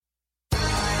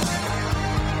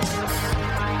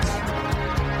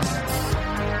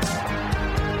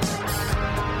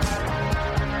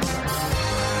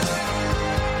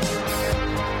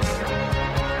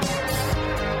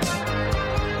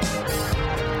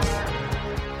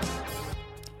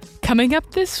Coming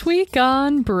up this week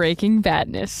on Breaking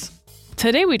Badness.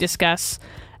 Today we discuss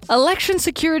election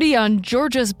security on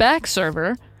Georgia's back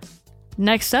server.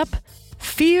 Next up,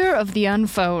 fear of the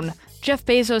unphone. Jeff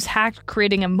Bezos hacked,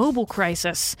 creating a mobile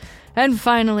crisis. And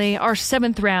finally, our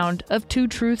 7th round of Two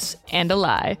Truths and a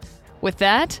Lie. With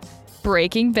that,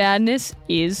 Breaking Badness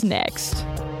is next.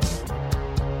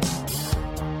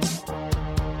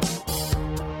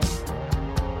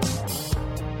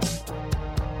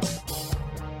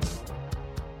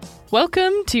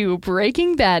 Welcome to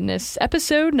Breaking Badness,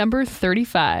 episode number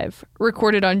 35,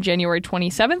 recorded on January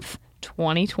 27th,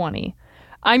 2020.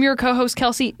 I'm your co-host,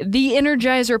 Kelsey, the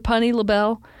Energizer Punny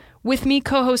LaBelle. With me,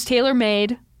 co-host Taylor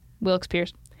Made, Wilkes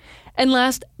Pierce. And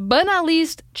last but not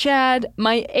least, Chad.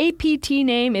 My APT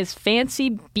name is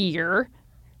Fancy Beer.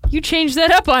 You changed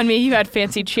that up on me. You had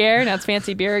Fancy Chair, now it's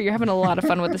Fancy Beer. You're having a lot of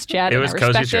fun with this, Chad. It was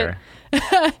Cozy Chair.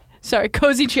 Sorry,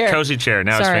 Cozy Chair. Cozy Chair.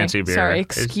 Now it's Fancy Beer. Sorry,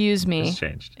 excuse me. It's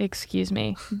changed. Excuse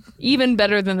me. Even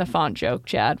better than the font joke,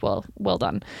 Chad. Well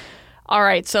done. All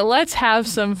right, so let's have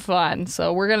some fun.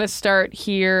 So we're going to start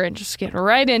here and just get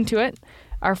right into it.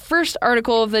 Our first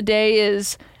article of the day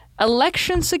is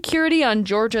election security on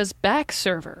Georgia's back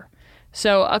server.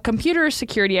 So a computer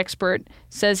security expert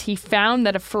says he found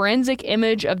that a forensic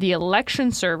image of the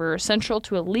election server central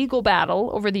to a legal battle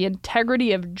over the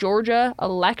integrity of Georgia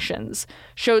elections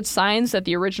showed signs that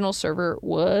the original server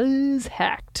was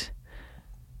hacked.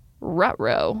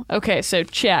 Ruh-roh. Okay, so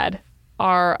Chad,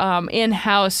 our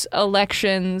in-house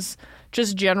elections,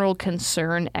 just general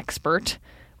concern expert.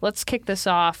 Let's kick this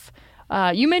off.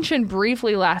 You mentioned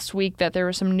briefly last week that there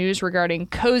was some news regarding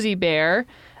Cozy Bear,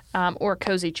 or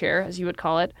Cozy Chair, as you would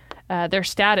call it, their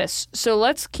status. So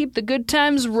let's keep the good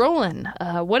times rolling.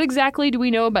 What exactly do we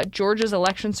know about Georgia's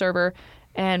election server,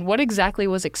 and what exactly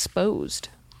was exposed?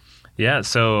 Yeah,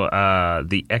 so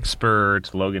the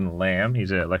expert Logan Lamb,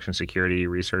 he's an election security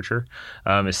researcher,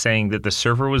 is saying that the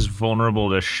server was vulnerable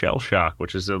to shell shock,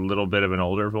 which is a little bit of an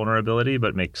older vulnerability,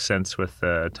 but makes sense with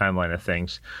the timeline of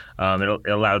things. It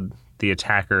allowed the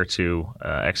attacker to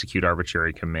execute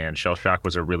arbitrary commands. Shell shock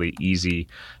was a really easy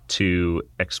to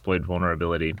exploit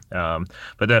vulnerability. But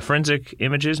the forensic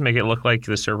images make it look like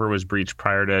the server was breached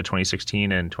prior to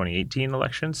 2016 and 2018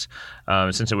 elections.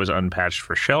 Since it was unpatched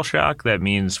for shell shock, that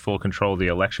means full control of the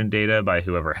election data by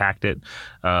whoever hacked it.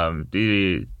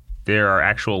 There are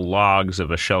actual logs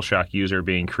of a shell shock user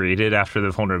being created after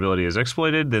the vulnerability is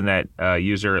exploited. Then that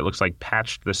user, it looks like,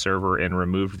 patched the server and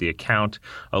removed the account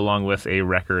along with a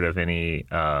record of any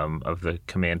of the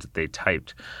commands that they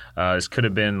typed. This could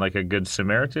have been like a Good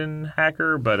Samaritan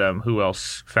hacker, but who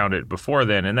else found it before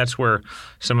then? And that's where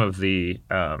some of the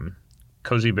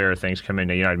Cozy Bear things come in.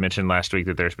 You know, I mentioned last week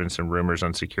that there's been some rumors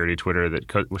on security Twitter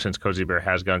that since Cozy Bear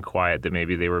has gone quiet, that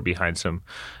maybe they were behind some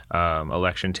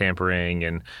election tampering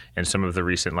and some of the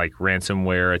recent like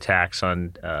ransomware attacks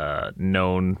on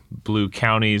known blue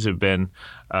counties have been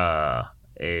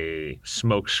a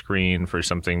smoke screen for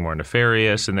something more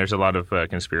nefarious. And there's a lot of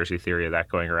conspiracy theory of that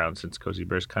going around since Cozy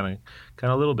Bear's kind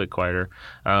of a little bit quieter.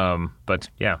 But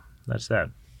yeah, that's that.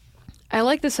 I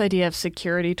like this idea of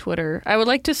security Twitter. I would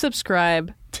like to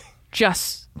subscribe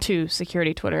just to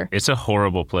security Twitter. It's a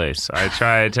horrible place. I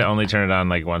try to only turn it on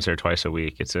like once or twice a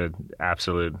week. It's an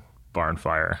absolute barn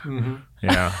fire. Mm-hmm.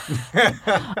 Yeah.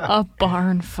 A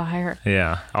barn fire.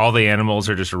 Yeah. All the animals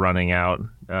are just running out.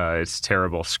 It's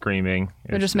terrible, screaming.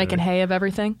 They're just making hay of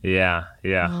everything? Yeah.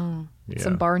 Yeah. Yeah.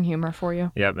 Some barn humor for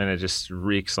you. Yep. And it just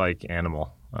reeks like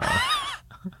animal.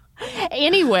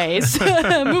 Anyways,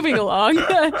 moving along.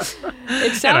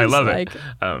 It sounds I love like.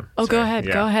 it. Go ahead.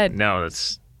 Yeah. Go ahead. No,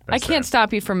 that's I can't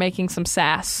stop you from making some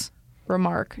sass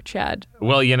remark, Chad.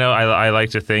 Well, you know, I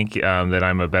like to think that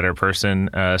I'm a better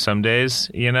person some days,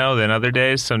 you know, than other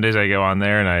days. Some days I go on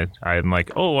there and I'm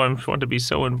like, oh, I want to be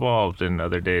so involved. And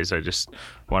other days I just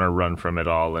want to run from it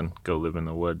all and go live in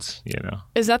the woods, you know.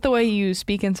 Is that the way you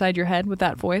speak inside your head with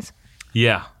that voice?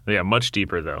 Yeah. Yeah. Much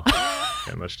deeper, though.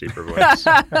 Yeah, much deeper voice.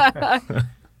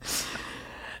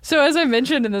 So as I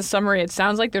mentioned in the summary, it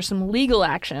sounds like there's some legal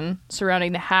action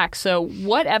surrounding the hack. So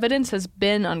what evidence has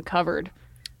been uncovered?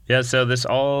 Yeah, so this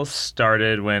all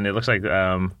started when it looks like,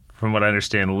 from what I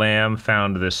understand, Lamb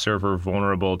found this server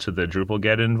vulnerable to the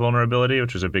Drupalgeddon vulnerability,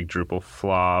 which was a big Drupal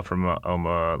flaw from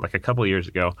like a couple of years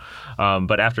ago.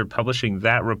 But after publishing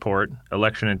that report,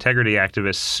 election integrity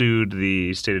activists sued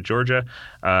the state of Georgia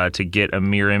to get a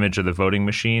mirror image of the voting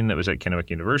machine that was at Kennewick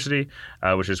University,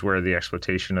 which is where the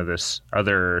exploitation of this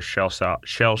other shell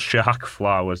shock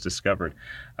flaw was discovered.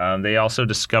 They also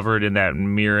discovered in that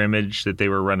mirror image that they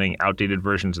were running outdated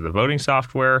versions of the voting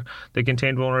software that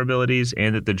contained vulnerabilities,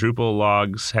 and that the Drupal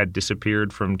logs had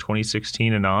disappeared from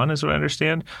 2016 and on, is what I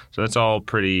understand. So that's all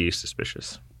pretty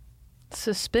suspicious.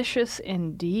 Suspicious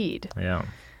indeed. Yeah.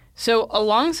 So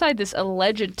alongside this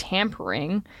alleged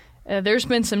tampering, there's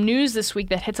been some news this week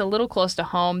that hits a little close to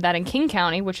home that in King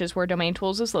County, which is where Domain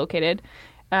Tools is located,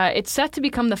 it's set to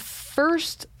become the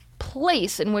first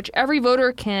place in which every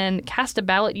voter can cast a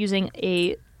ballot using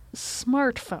a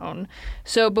smartphone.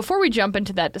 So before we jump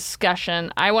into that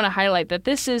discussion, I want to highlight that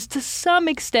this is to some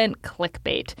extent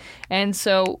clickbait. And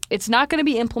so it's not going to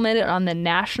be implemented on the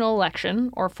national election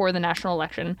or for the national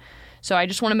election. So I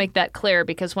just want to make that clear,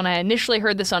 because when I initially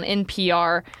heard this on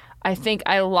NPR, I think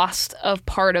I lost a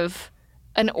part of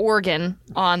an organ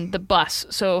on the bus.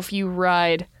 So if you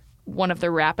ride one of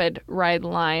the rapid ride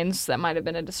lines, that might have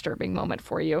been a disturbing moment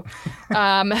for you.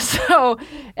 So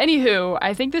anywho,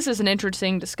 I think this is an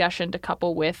interesting discussion to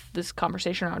couple with this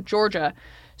conversation around Georgia.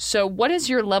 So what is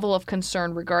your level of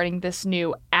concern regarding this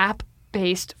new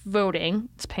app-based voting?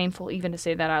 It's painful even to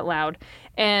say that out loud.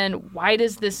 And why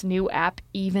does this new app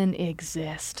even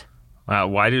exist?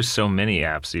 Why do so many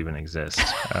apps even exist?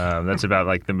 That's about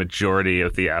like the majority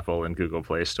of the Apple and Google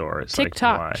Play Store. It's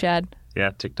TikTok, like, why? Chad.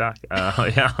 Yeah, TikTok.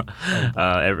 Yeah,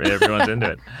 everyone's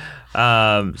into it.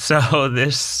 So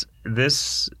this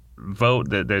vote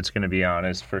that's going to be on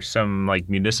is for some like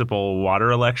municipal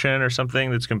water election or something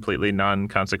that's completely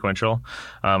non-consequential.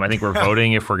 I think we're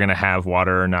voting if we're going to have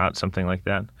water or not, something like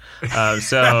that.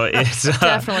 So it's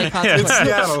definitely consequential. It's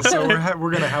Seattle, so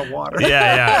we're going to have water.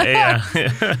 Yeah.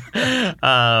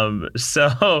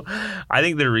 So I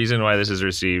think the reason why this has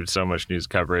received so much news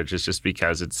coverage is just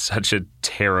because it's such a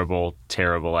terrible,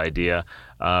 terrible idea.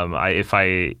 If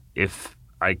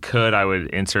I could, I would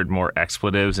insert more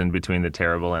expletives in between the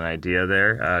terrible and idea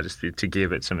there, just to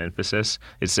give it some emphasis.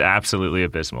 It's absolutely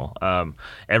abysmal.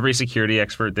 Every security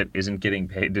expert that isn't getting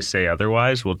paid to say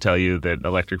otherwise will tell you that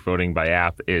electric voting by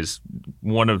app is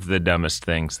one of the dumbest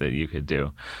things that you could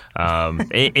do. But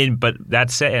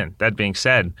that being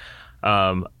said,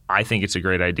 I think it's a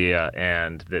great idea,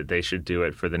 and that they should do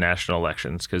it for the national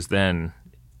elections, because then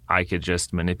I could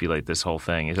just manipulate this whole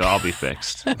thing. It'll all be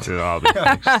fixed.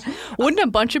 Wouldn't a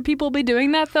bunch of people be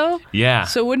doing that, though? Yeah.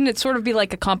 So wouldn't it sort of be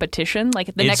like a competition?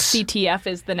 Like the next CTF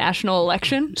is the national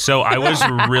election? So I was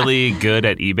really good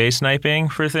at eBay sniping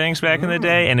for things back in the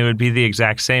day, and it would be the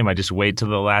exact same. I just wait till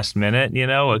the last minute,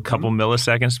 a couple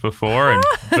milliseconds before, and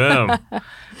boom,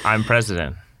 I'm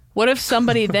president. What if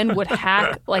somebody then would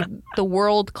hack like the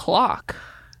world clock,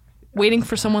 waiting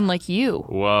for someone like you?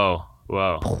 Whoa.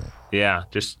 Yeah,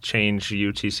 just change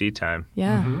UTC time.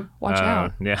 Yeah, watch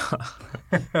out. Yeah.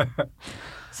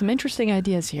 Some interesting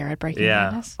ideas here at Breaking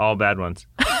Madness. All bad ones.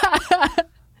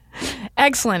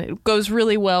 Excellent. It goes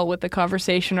really well with the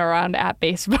conversation around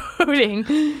app-based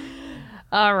voting.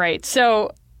 All right.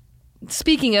 So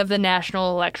speaking of the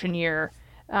national election year,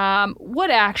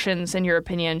 what actions, in your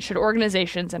opinion, should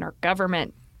organizations and our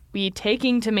government be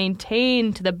taking to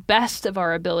maintain, to the best of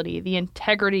our ability, the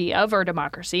integrity of our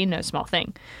democracy? No small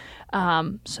thing.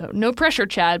 So no pressure,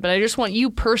 Chad, but I just want you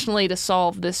personally to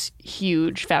solve this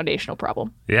huge foundational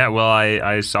problem. Yeah, well,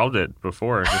 I solved it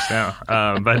before just now.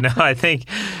 But no, I think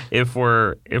if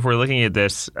we're looking at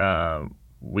this,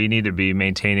 we need to be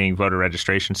maintaining voter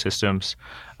registration systems.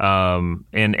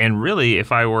 And really,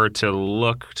 if I were to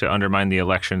look to undermine the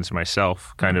elections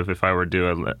myself, kind of if I were to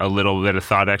do a little bit of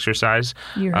thought exercise.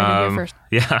 You heard it here first.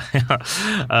 Yeah,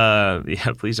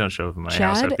 please don't show up in my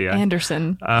house, FBI. Chad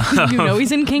Anderson.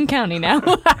 He's in King County now.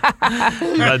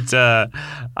 But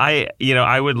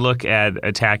I would look at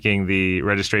attacking the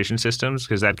registration systems,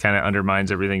 because that kind of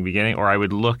undermines everything beginning. Or I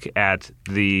would look at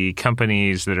the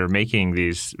companies that are making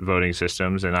these voting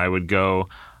systems, and I would go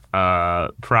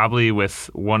probably with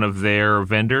one of their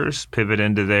vendors, pivot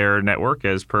into their network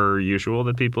as per usual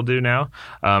that people do now,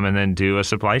 and then do a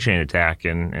supply chain attack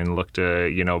and look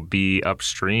to, be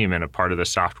upstream and a part of the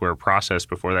software process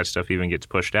before that stuff even gets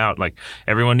pushed out. Like,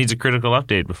 everyone needs a critical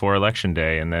update before Election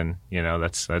Day, and then,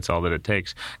 that's all that it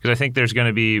takes. Because I think there's going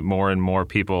to be more and more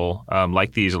people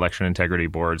like these election integrity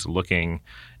boards looking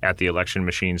at the election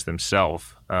machines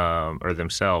themselves.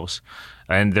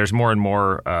 And there's more and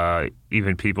more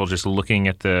even people just looking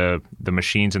at the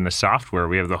machines and the software.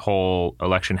 We have the whole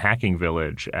election hacking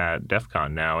village at DEF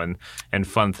CON now, and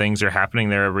fun things are happening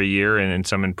there every year, and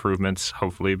some improvements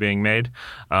hopefully being made.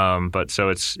 But so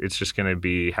it's just going to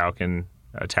be, how can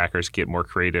attackers get more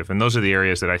creative? And those are the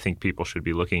areas that I think people should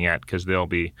be looking at, because they'll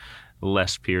be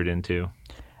less peered into.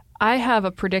 I have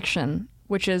a prediction,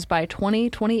 which is by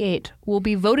 2028, we'll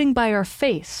be voting by our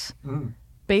face.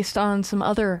 based on some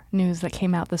other news that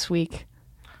came out this week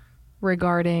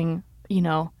regarding,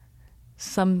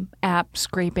 some app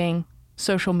scraping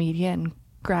social media and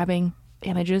grabbing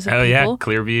images of Oh, yeah. people.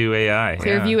 Clearview AI.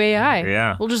 Clearview AI.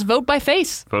 Yeah. We'll just vote by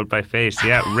face. Vote by face.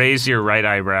 Yeah. Raise your right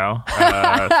eyebrow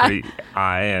for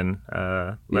aye and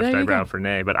left There you eyebrow go. for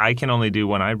nay. But I can only do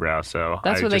one eyebrow, so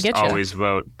That's I where they just get you. always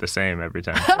vote the same every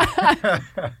time.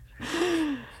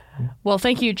 Well,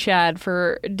 thank you, Chad,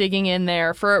 for digging in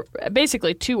there for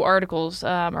basically 2 articles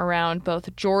around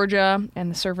both Georgia and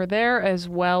the server there, as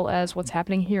well as what's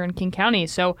happening here in King County.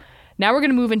 So now we're going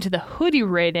to move into the hoodie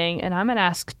rating, and I'm going to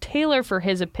ask Taylor for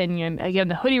his opinion. Again,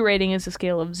 the hoodie rating is a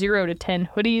scale of 0 to 10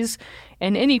 hoodies,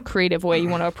 and any creative way you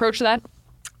want to approach that.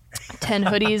 10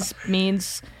 hoodies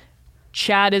means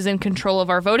Chad is in control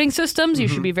of our voting systems. You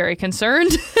should be very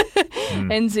concerned.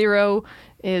 And 0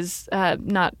 is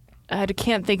not. I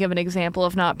can't think of an example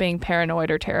of not being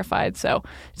paranoid or terrified. So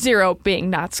 0 being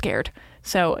not scared.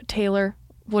 So Taylor,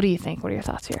 what do you think? What are your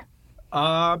thoughts here?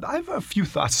 I have a few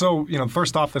thoughts. So,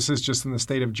 first off, this is just in the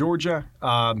state of Georgia.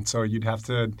 So you'd have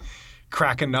to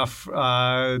crack enough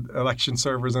election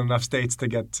servers in enough states to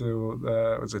get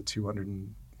to, 200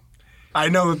 I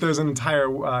know that there's an entire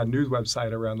news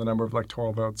website around the number of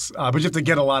electoral votes, but you have to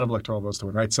get a lot of electoral votes to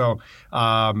win, right? So,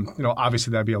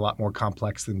 obviously that'd be a lot more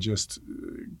complex than just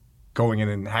going in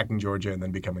and hacking Georgia and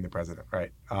then becoming the president,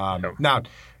 right? Now,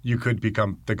 you could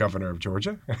become the governor of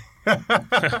Georgia.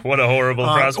 What a horrible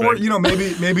prospect. Or,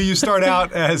 maybe you start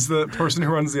out as the person who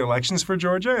runs the elections for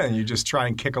Georgia and you just try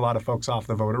and kick a lot of folks off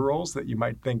the voter rolls that you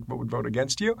might think would vote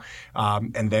against you.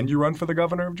 And then you run for the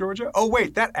governor of Georgia. Oh,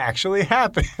 wait, that actually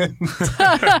happened.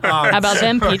 How about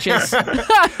them peaches?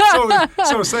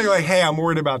 So saying like, hey, I'm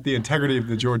worried about the integrity of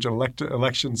the Georgia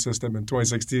election system in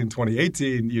 2016 and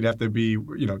 2018, you'd have to be,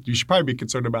 you should probably be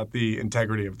concerned about the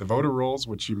integrity of the voter rolls,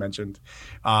 which you mentioned.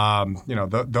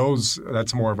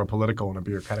 That's more of a political and a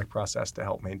bureaucratic process to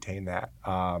help maintain that.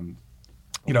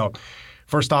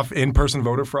 First off, in-person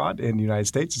voter fraud in the United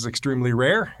States is extremely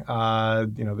rare.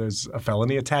 There's a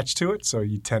felony attached to it, so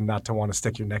you tend not to want to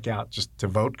stick your neck out just to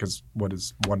vote because what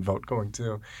is one vote going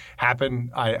to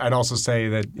happen? I'd also say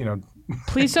that,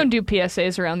 Please don't do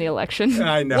PSAs around the election.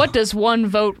 I know. What does one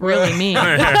vote really mean?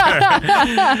 from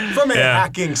a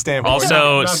hacking standpoint.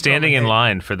 Also, not standing in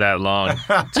line for that long,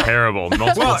 terrible,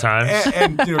 multiple times.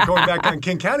 And going back on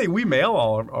King County, we mail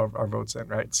all our votes in,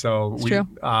 right? So true.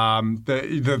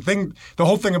 The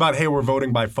whole thing about, hey, we're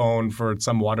voting by phone for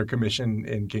some water commission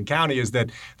in King County is that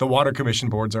the water commission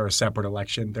boards are a separate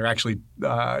election. They're actually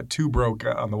too broke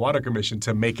on the water commission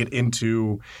to make it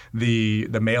into the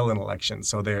mail-in election.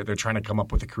 So they're trying to come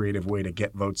up with a creative way to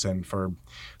get votes in for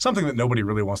something that nobody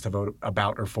really wants to vote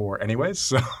about or for anyways.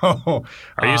 So,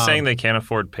 Are you saying they can't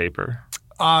afford paper?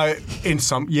 In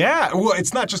some, yeah. Well,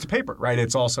 it's not just the paper, right?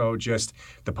 It's also just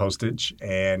the postage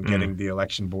and getting the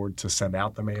election board to send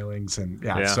out the mailings, and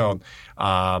So,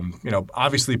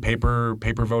 obviously, paper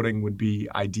voting would be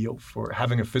ideal for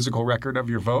having a physical record of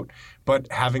your vote.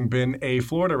 But having been a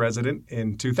Florida resident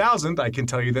in 2000, I can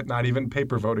tell you that not even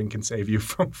paper voting can save you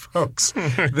from folks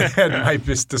that might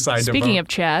just decide to vote. Speaking of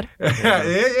Chad. yeah,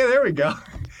 there we go.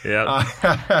 Yeah.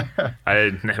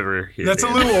 I never hear That's a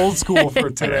little old school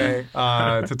for today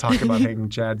to talk about hanging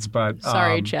Chads, but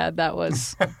Sorry, Chad.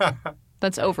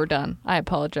 That's overdone. I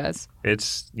apologize.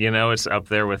 It's it's up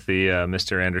there with the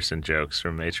Mr. Anderson jokes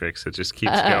from Matrix. It just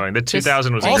keeps going. The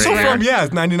 2000 was a also great year.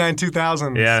 from 99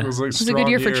 2000. Yeah. It was a good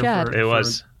year for Chad. It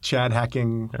was. Chad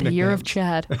hacking. The year of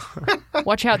Chad.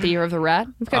 Watch out, the year of the rat.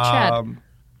 We've got Chad.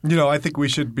 I think we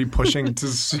should be pushing to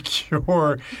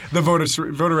secure the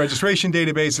voter registration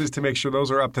databases to make sure those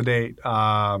are up to date.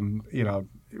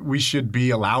 We should be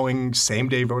allowing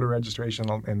same-day voter registration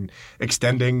and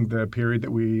extending the period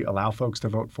that we allow folks to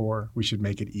vote for. We should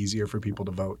make it easier for people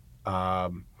to vote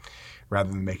rather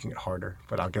than making it harder.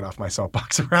 But I'll get off my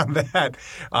soapbox around that.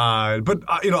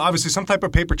 Obviously some type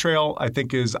of paper trail I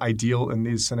think is ideal in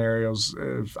these scenarios.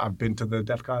 I've been to the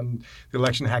DEF CON, the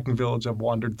election hacking village. I've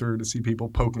wandered through to see people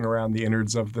poking around the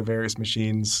innards of the various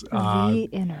machines. The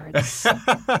innards.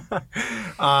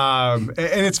 And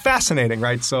it's fascinating,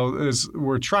 right? So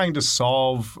we're trying to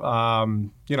solve, a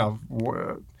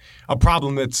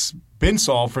problem that's been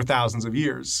solved for thousands of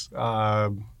years.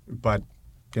 But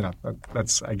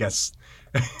that's, I guess.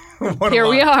 Here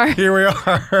we are. Here we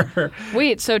are.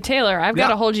 Wait, so Taylor, I've got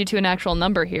to hold you to an actual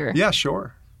number here. Yeah,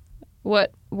 sure.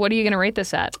 What are you going to rate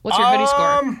this at? What's your hoodie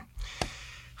score?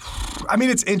 I mean,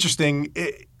 it's interesting.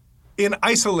 In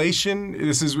isolation,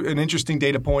 this is an interesting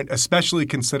data point, especially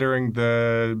considering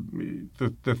the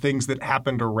things that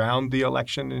happened around the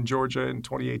election in Georgia in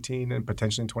 2018 and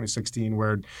potentially in 2016,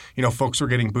 where folks were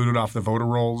getting booted off the voter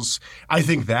rolls. I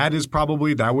think that is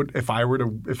probably if I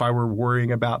were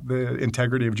worrying about the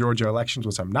integrity of Georgia elections,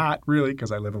 which I'm not really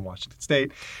because I live in Washington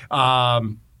State. I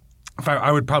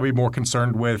would probably be more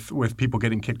concerned with people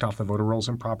getting kicked off the voter rolls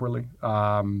improperly.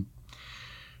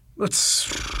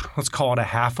 Let's call it a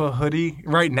half a hoodie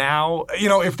right now.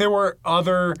 If there were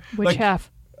other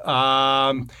half?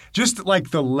 Just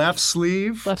like the left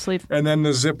sleeve, and then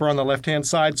the zipper on the left hand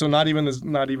side. So not even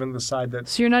the side that.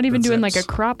 So you're not even doing zips. like a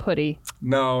crop hoodie.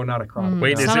 No, not a crop.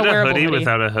 Wait, is it a hoodie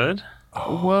without a hood?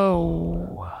 Oh.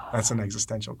 Whoa. That's an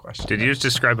existential question. Did you just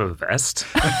describe a vest?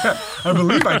 I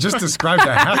believe I just described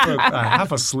a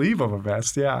half a sleeve of a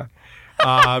vest. Yeah.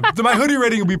 My hoodie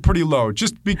rating will be pretty low,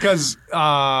 just because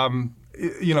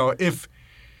if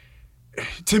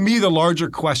to me the larger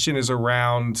question is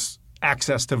around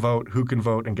access to vote, who can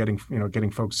vote, and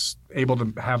getting folks able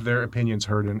to have their opinions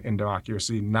heard in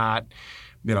democracy. Not,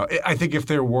 I think if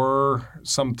there were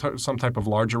some type of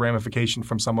larger ramification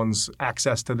from someone's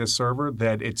access to this server,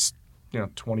 that it's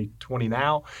 2020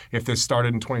 now. If this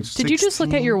started in 2016. Did you just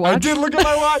look at your watch? I did look at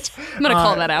my watch. I'm going to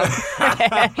call that out.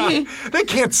 They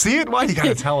can't see it. Why? You got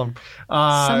to tell them.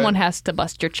 Someone has to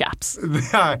bust your chops.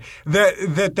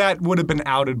 That would have been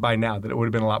outed by now. That it would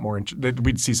have been a lot more. That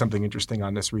we'd see something interesting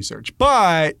on this research.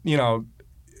 But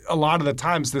a lot of the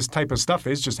times this type of stuff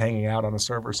is just hanging out on a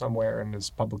server somewhere and is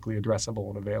publicly addressable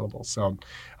and available. So,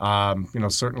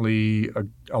 certainly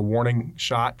a warning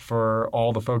shot for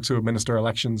all the folks who administer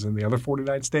elections in the other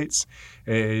 49 states.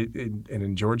 And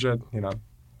in Georgia, what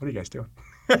are you guys doing?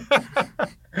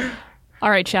 All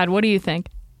right, Chad, what do you think?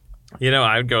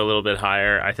 I would go a little bit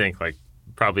higher. I think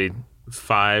probably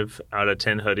 5 out of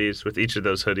 10 hoodies, with each of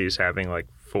those hoodies having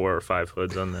 4 or 5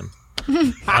 hoods on them.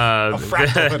 A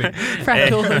fractal hoodie.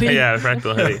 Fractal hoodie. Yeah,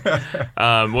 fractal hoodie.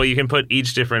 Well, you can put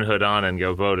each different hood on and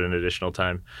go vote an additional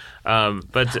time.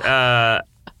 But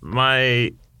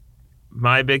my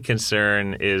big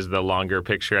concern is the longer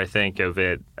picture, I think, of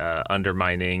it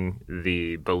undermining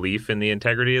the belief in the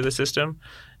integrity of the system.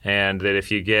 And that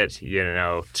if you get,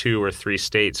 2 or 3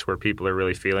 states where people are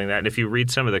really feeling that, and if you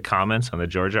read some of the comments on the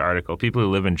Georgia article, people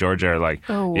who live in Georgia are like,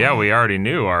 yeah, we already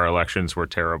knew our elections were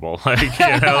terrible. You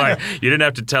didn't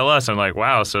have to tell us. I'm like,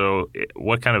 wow, so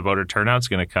what kind of voter turnout's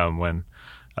going to come when,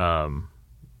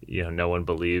 no one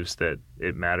believes that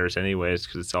it matters anyways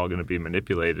because it's all going to be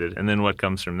manipulated? And then what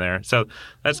comes from there? So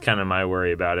that's kind of my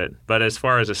worry about it. But as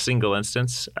far as a single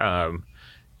instance,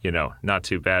 not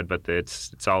too bad, but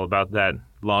it's all about that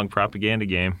long propaganda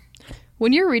game.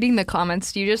 When you're reading the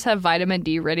comments, do you just have vitamin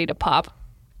D ready to pop?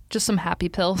 Just some happy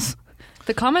pills?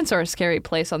 The comments are a scary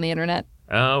place on the internet.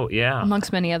 Oh, yeah.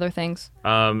 Amongst many other things.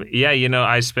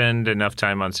 I spend enough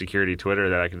time on security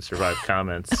Twitter that I can survive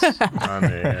comments on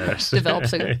the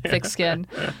Develops a thick skin.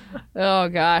 Oh,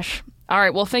 gosh. All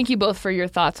right. Well, thank you both for your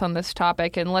thoughts on this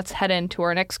topic. And let's head into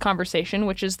our next conversation,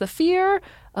 which is the fear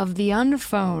of the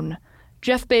unphone.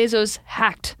 Jeff Bezos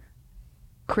hacked,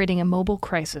 creating a mobile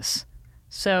crisis.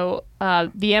 So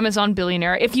the Amazon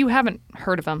billionaire, if you haven't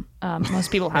heard of him, most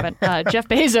people haven't, Jeff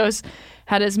Bezos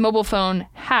had his mobile phone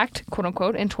hacked, quote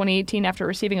unquote, in 2018 after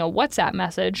receiving a WhatsApp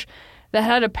message that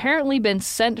had apparently been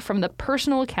sent from the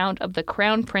personal account of the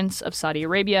Crown Prince of Saudi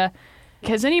Arabia.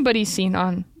 Has anybody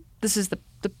seen this is the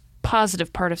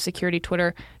positive part of security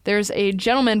Twitter, there's a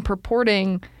gentleman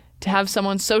purporting to have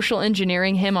someone social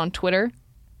engineering him on Twitter.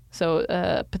 So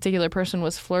a particular person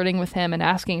was flirting with him and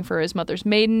asking for his mother's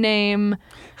maiden name,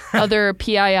 other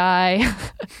PII.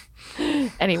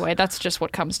 Anyway, that's just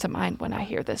what comes to mind when I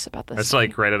hear this about this. That's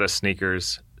like right out of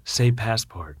Sneakers. Say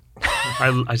passport.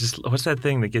 What's that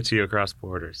thing that gets you across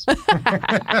borders?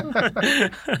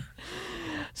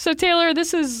 So, Taylor,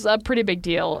 this is a pretty big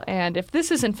deal. And if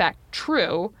this is in fact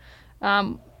true,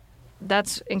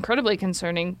 that's incredibly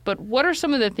concerning. But what are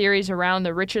some of the theories around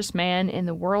the richest man in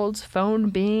the world's phone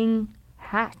being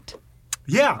hacked?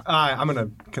 Yeah, I'm going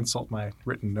to consult my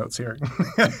written notes here.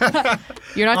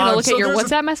 You're not going to look at your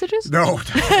WhatsApp messages? No.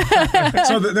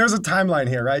 So there's a timeline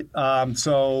here, right?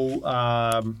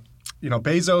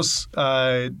 Bezos,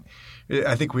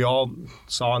 I think we all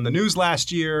saw in the news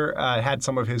last year, had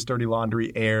some of his dirty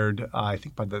laundry aired. I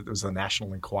think it was the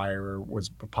National Enquirer was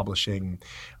publishing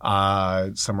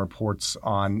some reports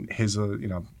on his,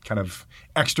 kind of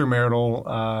extramarital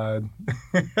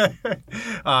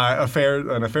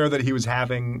an affair that he was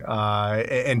having,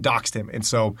 and doxed him. And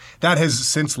so that has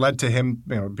since led to him,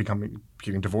 becoming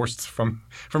getting divorced from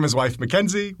his wife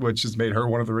Mackenzie, which has made her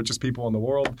one of the richest people in the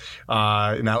world,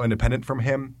 now independent from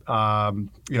him.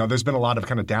 There's been a lot of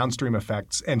kind of downstream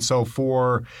effects, and so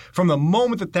from the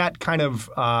moment that kind of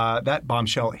that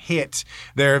bombshell hit,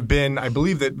 there have been, I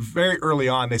believe that very early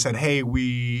on they said, hey,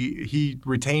 he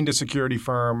retained a security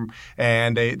firm,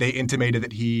 and they intimated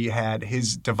that he had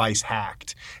his device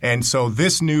hacked, and so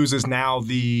this news is now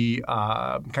the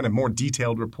kind of more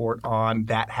detailed report on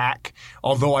that hack.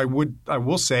 Although I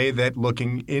will say that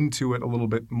looking into it a little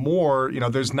bit more,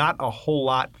 there's not a whole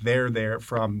lot there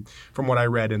from what I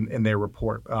read in their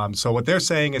report. So what they're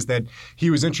saying is that he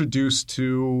was introduced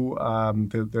to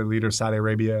the leader of Saudi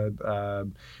Arabia,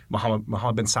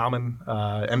 Mohammed bin Salman,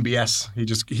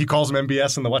 MBS. He calls him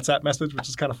MBS in the WhatsApp message, which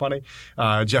is kind of funny.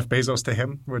 Jeff Bezos to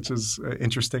him, which is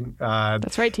interesting.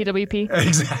 That's right, TWP.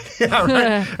 Exactly.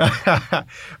 Yeah,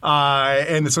 right.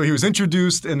 And so he was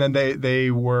introduced, and then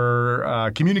they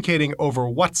were communicating over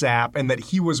WhatsApp, and that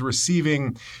he was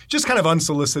receiving just kind of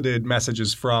unsolicited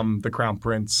messages from the Crown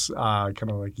Prince, kind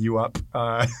of like you up,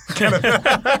 kind of,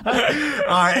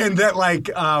 and that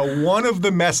one of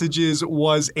the messages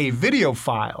was a video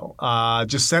file,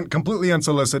 just sent completely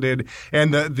unsolicited,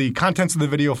 and the contents of the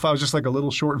video file was just like a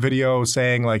little short video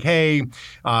saying like, hey,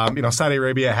 Saudi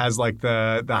Arabia has like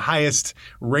the highest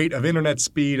rate of internet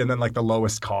speed and then like the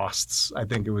lowest costs. I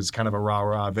think it was kind of a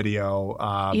rah video.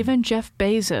 Even Jeff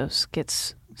Bezos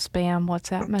gets spam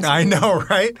WhatsApp messages. I know,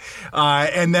 right?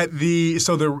 And that the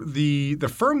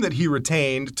firm that he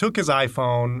retained took his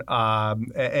iPhone,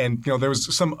 and there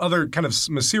was some other kind of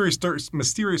mysterious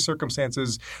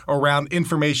circumstances around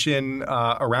information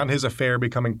around his affair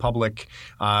becoming public,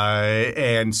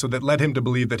 and so that led him to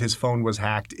believe that his phone was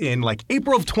hacked in like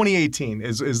April of 2018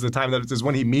 is the time that is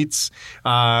when he meets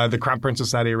the Crown Prince of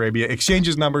Saudi Arabia,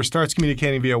 exchanges numbers, starts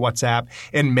communicating via WhatsApp.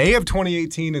 In May of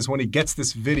 2018 is when he gets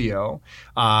this video.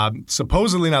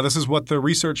 Supposedly, now this is what the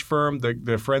research firm,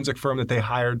 the forensic firm that they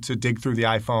hired to dig through the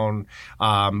iPhone,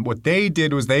 what they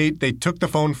did was they took the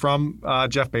phone from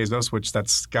Jeff Bezos, which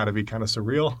that's got to be kind of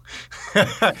surreal,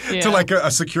 to like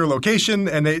a secure location.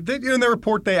 And they in their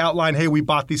report, they outline, hey, we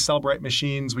bought these Cellbrite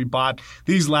machines, we bought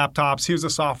these laptops, here's the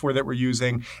software that we're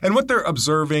using. And what they're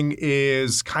observing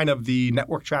is kind of the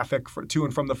network traffic to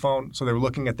and from the phone. So they were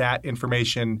looking at that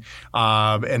information,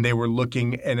 and they were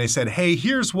looking, and they said, hey,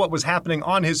 here's what was happening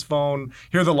on his phone.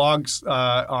 Here are the logs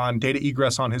on data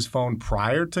egress on his phone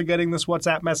prior to getting this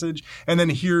WhatsApp message. And then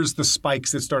here's the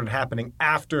spikes that started happening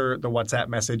after the WhatsApp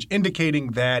message,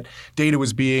 indicating that data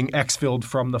was being exfilled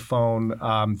from the phone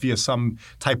via some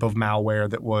type of malware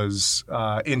that was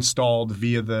installed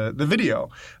via the video.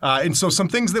 And so some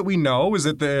things that we know is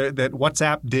that that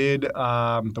WhatsApp did,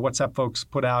 the WhatsApp folks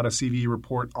put out a CVE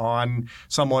report on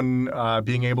someone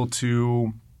being able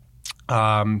to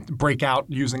break out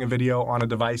using a video on a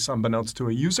device unbeknownst to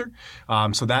a user.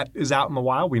 So that is out in the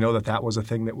wild. We know that was a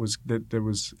thing that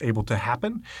was able to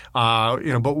happen.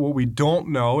 But what we don't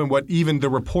know, and what even the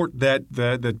report that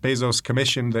Bezos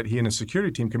commissioned, that he and his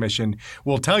security team commissioned,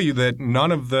 will tell you that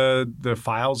none of the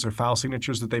files or file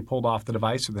signatures that they pulled off the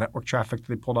device or the network traffic that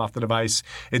they pulled off the device,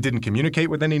 it didn't communicate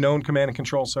with any known command and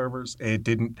control servers. It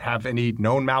didn't have any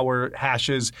known malware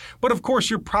hashes. But of course,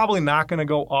 you're probably not going to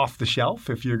go off the shelf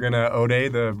if you're going to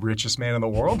Ode, the richest man in the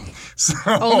world. So,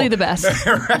 only the best.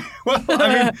 Right? Well,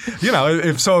 I mean,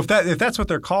 if that's what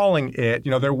they're calling it,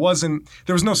 there was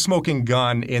no smoking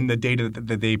gun in the data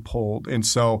that they pulled. And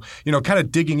so, kind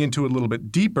of digging into it a little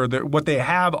bit deeper, what they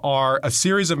have are a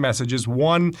series of messages.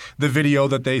 One, the video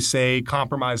that they say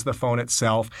compromised the phone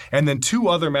itself, and then two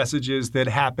other messages that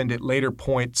happened at later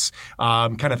points,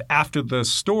 kind of after the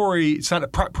story,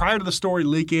 prior to the story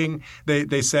leaking.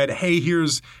 They said, hey,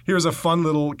 here's a fun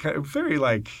little very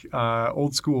like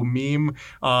old school meme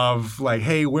of like,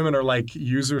 hey, women are like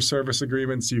user service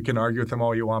agreements. You can argue with them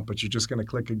all you want, but you're just going to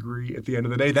click agree at the end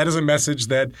of the day. That is a message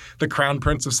that the Crown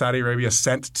Prince of Saudi Arabia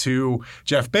sent to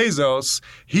Jeff Bezos.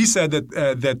 He said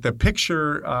that the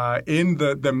picture in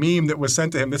the meme that was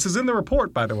sent to him, this is in the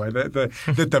report, by the way, that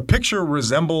the picture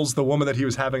resembles the woman that he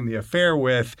was having the affair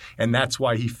with, and that's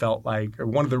why he felt like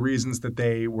one of the reasons that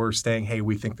they were saying, hey,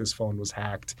 we think this phone was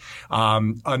hacked.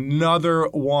 Another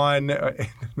one,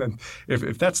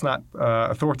 if that's not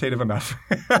authoritative enough,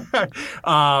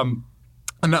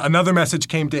 Another message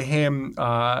came to him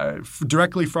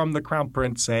directly from the Crown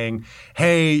Prince saying,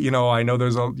 "Hey, I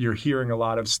know you're hearing a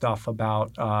lot of stuff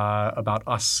about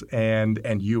us and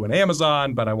you and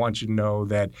Amazon, but I want you to know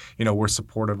that we're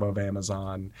supportive of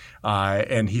Amazon."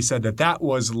 And he said that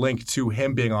was linked to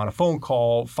him being on a phone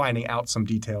call, finding out some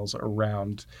details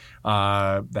around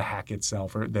the hack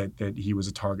itself, or that he was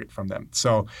a target from them.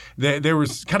 So there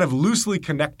was kind of loosely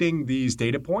connecting these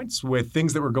data points with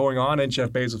things that were going on in Jeff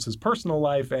Bezos' personal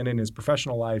life and in his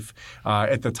professional life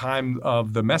at the time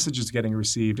of the messages getting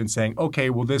received, and saying, okay,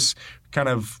 well, this kind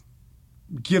of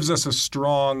gives us a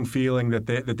strong feeling that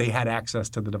they had access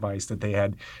to the device, that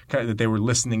they were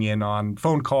listening in on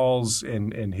phone calls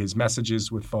and his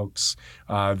messages with folks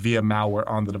via malware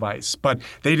on the device. But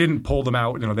they didn't pull them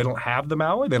out. They don't have the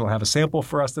malware. They don't have a sample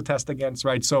for us to test against,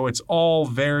 right? So it's all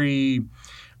very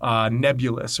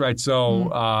nebulous, right? So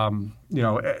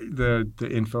the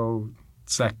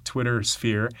InfoSec Twitter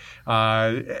sphere.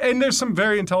 And there's some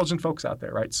very intelligent folks out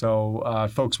there, right? So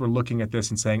folks were looking at this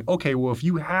and saying, okay, well, if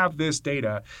you have this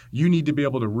data, you need to be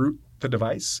able to root the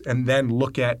device and then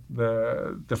look at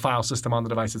the file system on the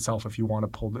device itself if you want to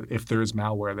pull if there is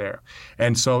malware there.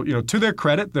 And so, to their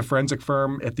credit, the forensic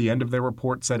firm at the end of their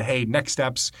report said, hey, next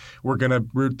steps, we're going to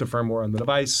root the firmware on the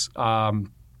device.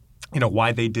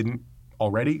 Why they didn't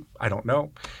already, I don't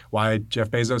know. Why Jeff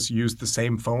Bezos used the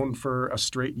same phone for a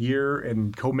straight year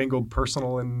and commingled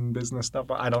personal and business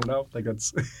stuff, I don't know. Like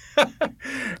that's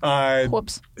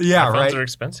whoops. Yeah, phones right. Phones are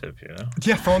expensive,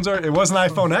 Yeah, phones are. It was an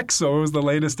iPhone X, so it was the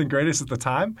latest and greatest at the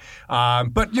time.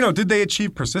 But did they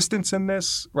achieve persistence in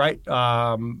this? Right,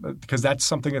 because that's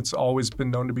something that's always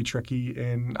been known to be tricky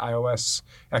in iOS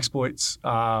exploits.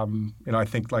 I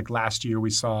think like last year we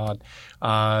saw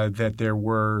that there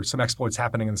were some exploits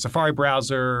happening in the Safari browser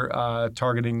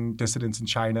targeting dissidents in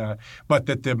China, but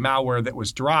that the malware that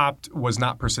was dropped was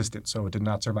not persistent, so it did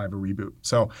not survive a reboot.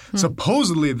 So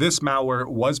supposedly this malware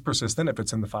was persistent. If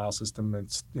it's in the file system,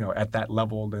 it's at that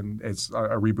level, then it's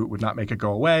a reboot would not make it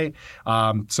go away.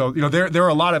 So there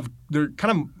are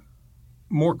kind of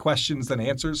more questions than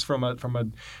answers from a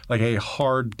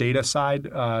hard data side.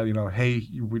 Hey,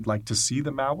 we'd like to see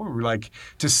the malware. We'd like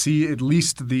to see at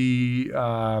least the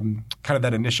kind of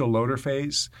that initial loader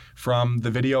phase from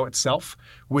the video itself,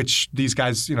 which these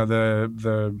guys,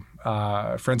 the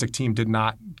forensic team did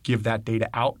not give that data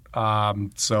out.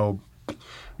 So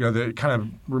there kind of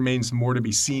remains more to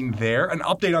be seen there. An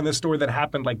update on this story that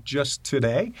happened like just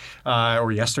today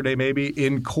or yesterday maybe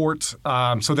in court.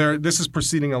 So this is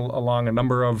proceeding along a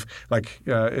number of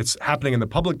it's happening in the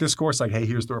public discourse, like, hey,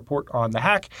 here's the report on the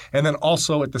hack. And then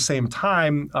also at the same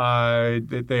time,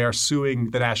 they are suing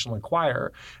the National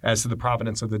Enquirer as to the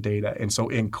provenance of the data. And so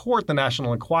in court, the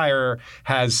National Enquirer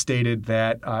has stated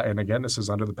that, and again, this is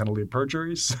under the penalty of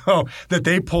perjury, so that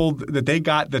they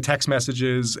got the text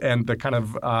messages and the kind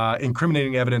of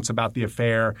incriminating evidence about the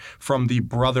affair from the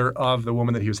brother of the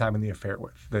woman that he was having the affair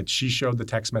with, that she showed the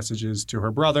text messages to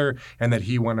her brother and that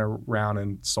he went around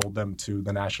and sold them to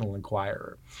the National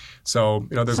Enquirer. So,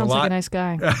 there's Sounds a lot. like a nice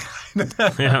guy.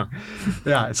 Yeah.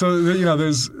 Yeah. So,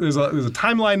 there's a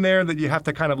timeline there that you have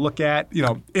to kind of look at.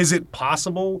 Is it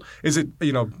possible? Is it,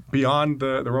 beyond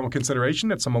the realm of consideration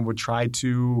that someone would try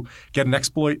to get an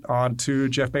exploit onto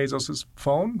Jeff Bezos'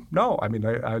 phone? No. I mean,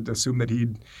 I'd assume that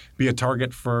he'd be a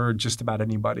target for just about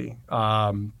anybody.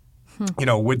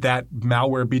 Would that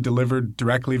malware be delivered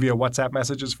directly via WhatsApp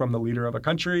messages from the leader of a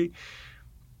country?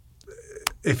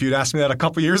 If you'd asked me that a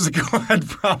couple years ago, I'd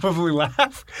probably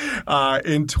laugh.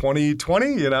 In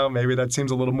 2020, maybe that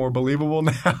seems a little more believable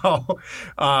now.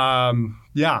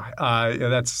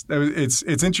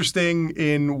 It's interesting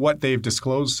in what they've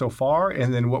disclosed so far,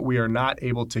 and then what we are not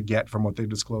able to get from what they've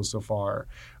disclosed so far.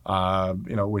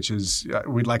 Which is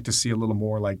we'd like to see a little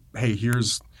more like, hey,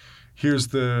 here's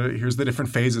the different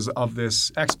phases of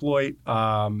this exploit,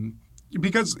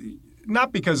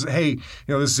 Not because, hey,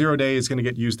 this 0 day is going to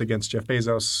get used against Jeff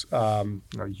Bezos.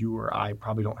 You or I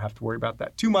probably don't have to worry about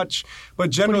that too much. But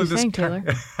generally,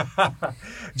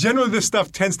 generally this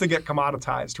stuff tends to get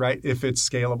commoditized, right? If it's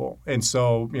scalable. And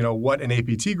so, what an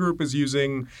APT group is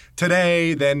using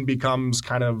today then becomes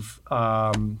kind of,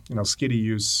 skiddy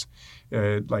use.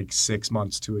 Like 6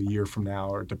 months to a year from now,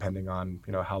 or depending on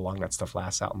how long that stuff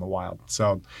lasts out in the wild.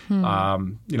 So,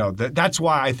 that's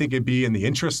why I think it'd be in the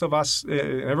interest of us,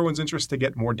 in everyone's interest, to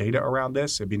get more data around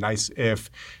this. It'd be nice if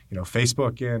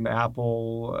Facebook and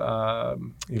Apple,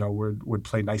 would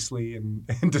play nicely and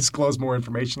disclose more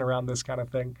information around this kind of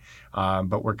thing.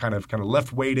 But we're kind of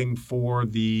left waiting for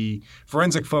the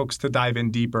forensic folks to dive in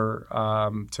deeper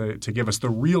to give us the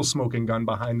real smoking gun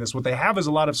behind this. What they have is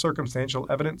a lot of circumstantial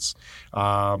evidence.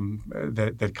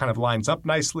 that kind of lines up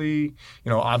nicely.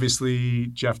 Obviously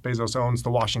Jeff Bezos owns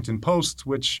the Washington Post,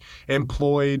 which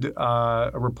employed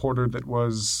a reporter that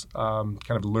was kind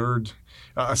of lured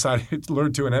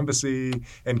to an embassy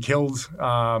and killed,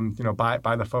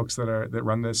 by the folks that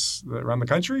run the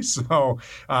country. So,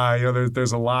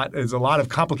 there's a lot of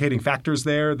complicating factors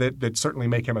there that certainly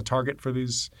make him a target for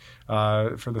these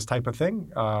for this type of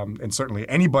thing. And certainly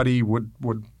anybody would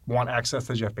want access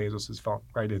to Jeff Bezos's phone,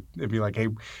 right? It'd be like, hey,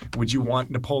 would you want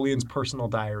Napoleon's personal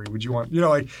diary? Would you want,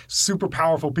 like super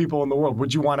powerful people in the world?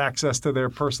 Would you want access to their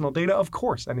personal data? Of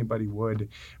course, anybody would,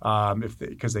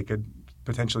 because they could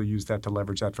potentially use that to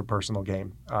leverage that for personal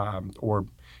gain, or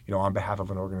on behalf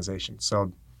of an organization.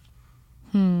 So,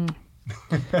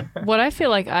 what I feel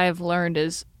like I've learned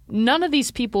is none of these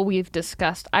people we've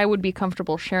discussed I would be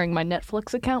comfortable sharing my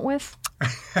Netflix account with.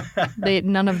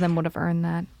 None of them would have earned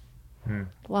that. A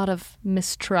lot of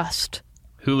mistrust.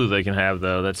 Hulu they can have,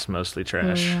 though. That's mostly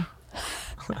trash. Yeah.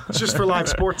 It's just for live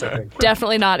sports, I think.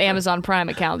 Definitely not Amazon Prime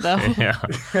account, though.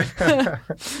 Yeah.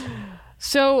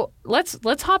 So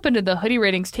let's hop into the hoodie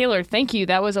ratings. Taylor, thank you.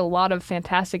 That was a lot of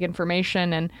fantastic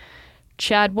information. And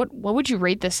Chad, what would you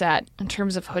rate this at in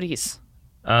terms of hoodies?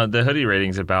 The hoodie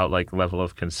rating's about like level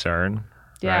of concern.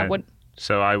 Yeah. Right? What?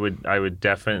 So I would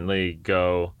definitely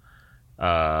go, 10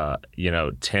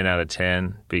 out of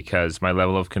 10, because my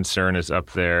level of concern is up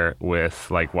there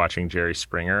with like watching Jerry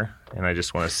Springer, and I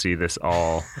just want to see this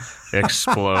all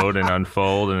explode and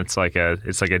unfold, and it's like a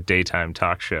daytime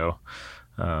talk show.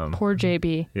 Poor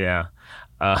JB. Yeah.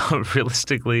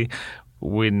 Realistically,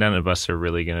 none of us are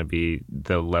really going to be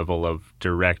the level of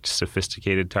direct,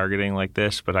 sophisticated targeting like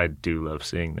this, but I do love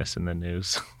seeing this in the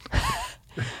news.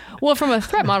 Well, from a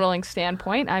threat modeling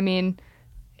standpoint, I mean,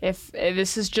 if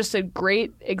this is just a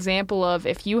great example of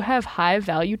if you have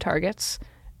high-value targets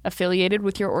affiliated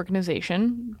with your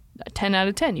organization, 10 out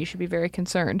of 10, you should be very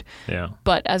concerned. Yeah.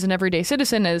 But as an everyday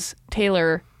citizen, as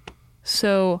Taylor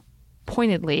so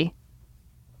pointedly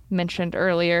mentioned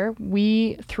earlier,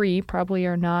 we three probably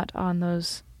are not on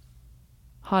those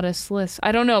hottest lists.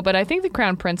 I don't know, but I think the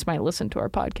Crown Prince might listen to our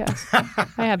podcast.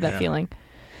 I have that feeling.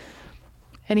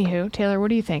 Anywho, Taylor, what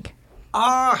do you think?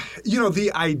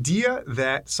 The idea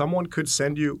that someone could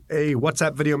send you a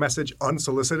WhatsApp video message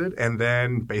unsolicited and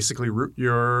then basically root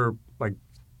your like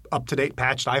up-to-date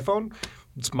patched iPhone,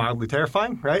 it's mildly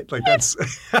terrifying, right? Like that's.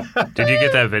 Did you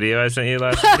get that video I sent you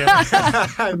last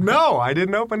weekend? No, I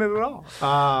didn't open it at all.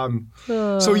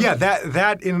 So yeah,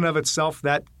 that in and of itself,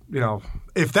 that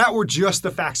if that were just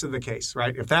the facts of the case,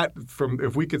 right?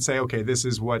 If we could say, okay, this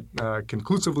is what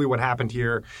conclusively what happened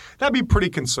here, that'd be pretty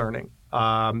concerning.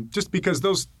 Just because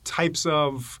those types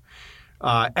of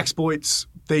exploits,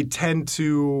 they tend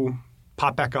to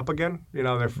pop back up again.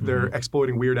 They're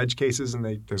exploiting weird edge cases, and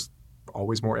there's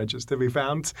always more edges to be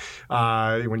found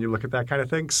when you look at that kind of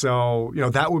thing. So,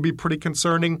 that would be pretty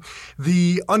concerning.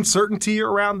 The uncertainty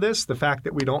around this, the fact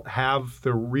that we don't have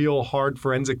the real hard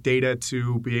forensic data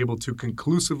to be able to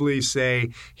conclusively say,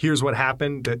 here's what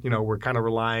happened, that, we're kind of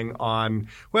relying on,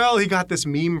 well, he got this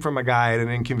meme from a guy at an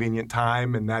inconvenient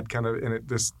time, and that kind of,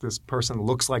 this person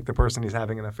looks like the person he's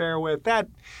having an affair with.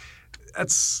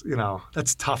 That's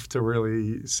tough to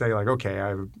really say, like, okay, I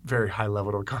have a very high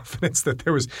level of confidence that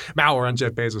there was malware on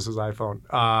Jeff Bezos' iPhone.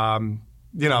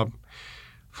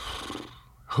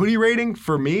 Hoodie rating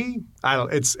for me,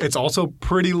 it's also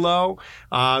pretty low.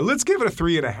 Let's give it a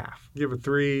 3.5. Give it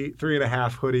 3.5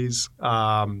 hoodies.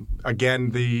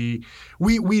 Again,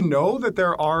 we know that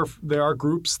there are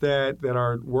groups that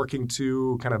are working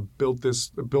to kind of build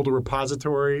a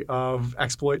repository of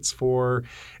exploits for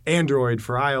Android,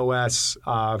 for iOS,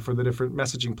 for the different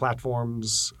messaging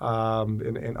platforms,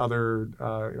 and other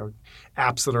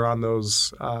apps that are on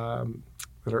those.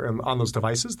 That are on those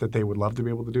devices, that they would love to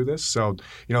be able to do this. So,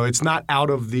 it's not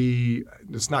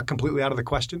completely out of the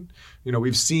question.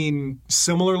 We've seen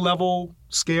similar level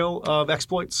scale of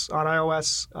exploits on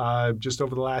iOS just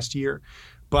over the last year.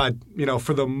 But,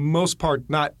 for the most part,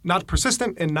 not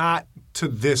persistent and not to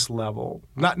this level.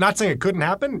 Not saying it couldn't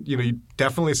happen. You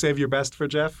definitely save your best for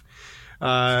Jeff.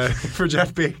 For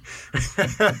Jeff B.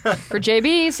 For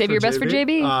JB, save your best for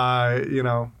JB.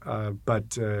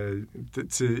 But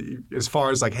as far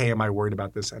as like, hey, am I worried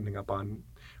about this ending up on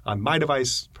my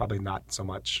device? Probably not so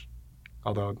much.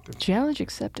 Although challenge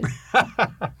accepted. Do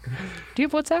you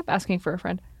have WhatsApp? Asking for a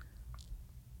friend.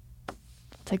 I'll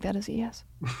take that as a yes.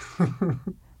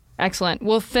 Excellent.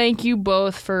 Well, thank you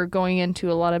both for going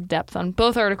into a lot of depth on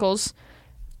both articles,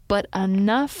 but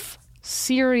enough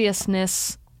serious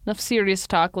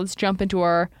talk. Let's jump into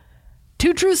our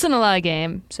 2 Truths and a Lie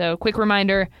game. So, quick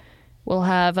reminder, We'll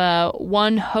have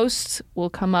one host will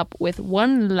come up with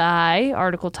one lie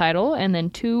article title and then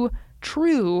 2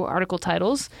 true article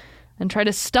titles and try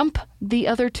to stump the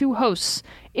other 2 hosts.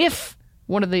 If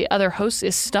one of the other hosts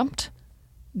is stumped,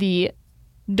 the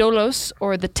Dolos,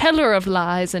 or the teller of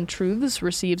lies and truths,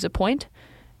 receives a point.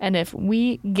 And if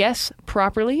we guess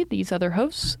properly, these other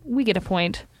hosts, we get a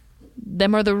point.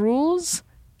 Them are the rules.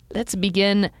 Let's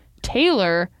begin.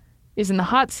 Taylor is in the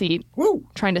hot seat, Woo!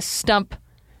 trying to stump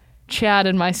Chad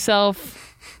and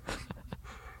myself.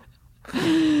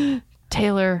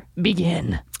 Taylor,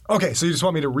 begin. Okay, so you just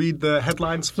want me to read the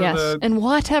headlines for Yes, in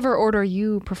whatever order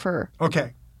you prefer.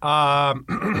 Okay.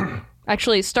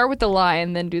 Actually, start with the lie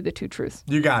and then do the 2 truths.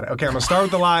 You got it. Okay, I'm going to start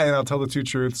with the lie and I'll tell the 2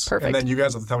 truths. Perfect. And then you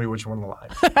guys have to tell me which one the lie.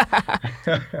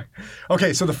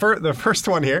 Okay, so the first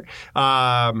one here,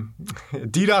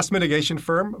 DDoS mitigation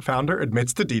firm founder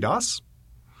admits to DDoS.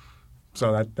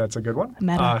 So that's a good one.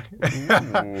 Meta.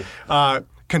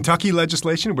 Kentucky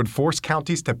legislation would force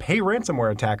counties to pay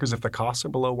ransomware attackers if the costs are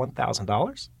below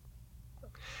 $1,000.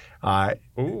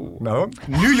 No.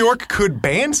 New York could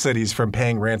ban cities from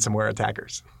paying ransomware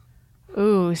attackers.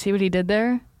 Ooh, see what he did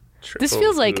there? This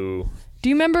feels like, Ooh. do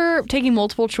you remember taking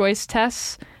multiple choice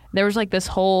tests? There was like this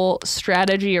whole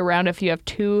strategy around if you have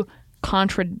 2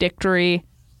 contradictory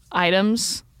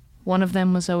items, one of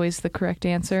them was always the correct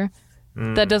answer.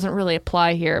 That doesn't really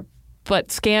apply here, but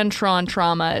Scantron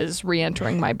trauma is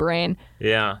re-entering my brain.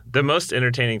 Yeah. The most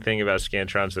entertaining thing about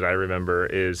Scantrons that I remember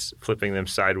is flipping them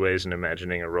sideways and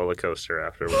imagining a roller coaster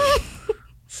afterwards.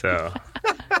 So,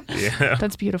 yeah.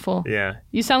 That's beautiful. Yeah.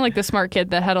 You sound like the smart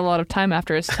kid that had a lot of time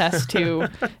after his test to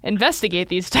investigate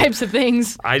these types of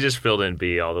things. I just filled in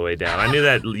B all the way down. I knew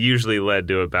that usually led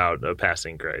to about a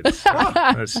passing grade. So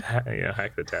let's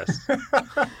hack the test.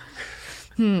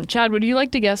 Chad, would you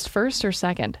like to guess first or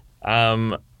second?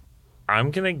 I'm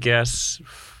going to guess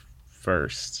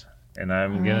first. And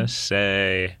I'm going to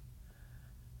say...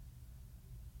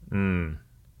 I'm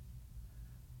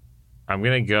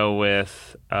going to go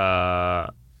with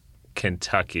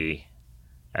Kentucky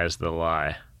as the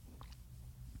lie.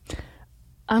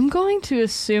 I'm going to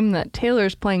assume that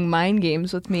Taylor's playing mind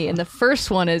games with me, and the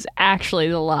first one is actually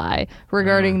the lie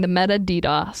regarding the meta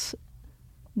DDoS.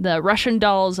 The Russian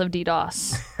dolls of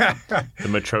DDoS. The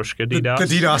Matryoshka DDoS?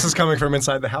 The DDoS is coming from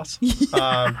inside the house.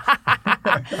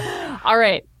 All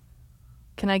right.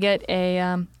 Can I get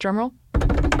a drum roll?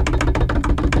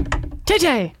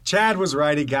 JJ! Chad was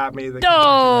right. He got me. The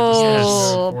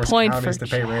Oh, force point counties for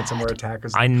to pay ransomware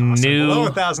attackers. I knew- below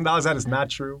 $1,000. That is not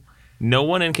true. No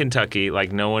one in Kentucky,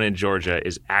 like no one in Georgia,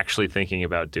 is actually thinking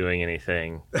about doing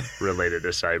anything related to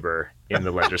cyber in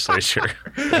the legislature.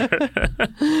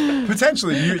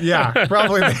 Potentially,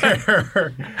 probably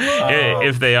there.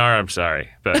 If they are, I'm sorry.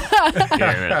 But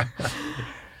yeah,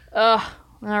 All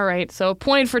right, so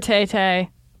point for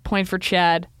Tay-Tay, point for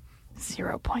Chad,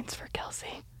 0 points for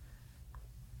Kelsey.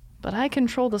 But I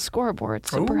control the scoreboard,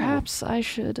 so Ooh. perhaps I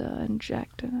should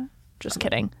inject. Just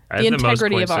kidding. I have the most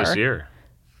points this year.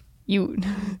 You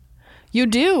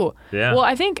do. Yeah. Well,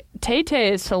 I think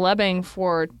Tay-Tay is celebbing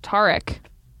for Tarek.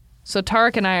 So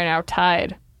Tarek and I are now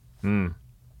tied. In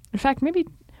fact, maybe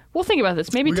we'll think about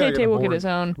this. Maybe We gotta Tay-Tay get a will get board. his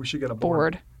own We should get a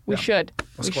board. board. We Yeah. should. A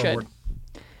We scoreboard. should.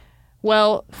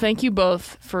 Well, thank you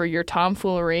both for your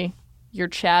tomfoolery, your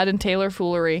Chad and Taylor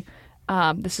foolery.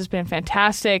 This has been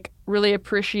fantastic. Really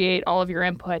appreciate all of your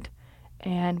input.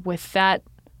 And with that,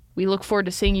 we look forward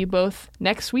to seeing you both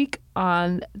next week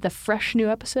on the fresh new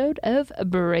episode of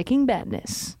Breaking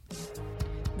Badness.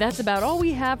 That's about all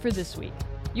we have for this week.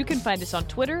 You can find us on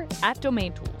Twitter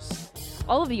 @DomainTools.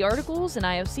 All of the articles and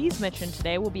IOCs mentioned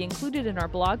today will be included in our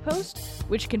blog post,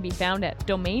 which can be found at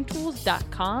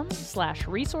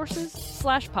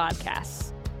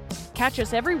domaintools.com/resources/podcasts. Catch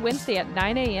us every Wednesday at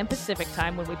 9 a.m. Pacific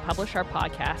time when we publish our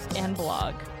podcast and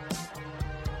blog.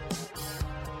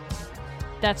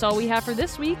 That's all we have for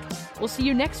this week. We'll see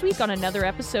you next week on another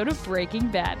episode of Breaking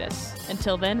Badness.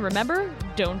 Until then, remember,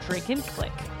 don't drink and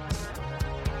click.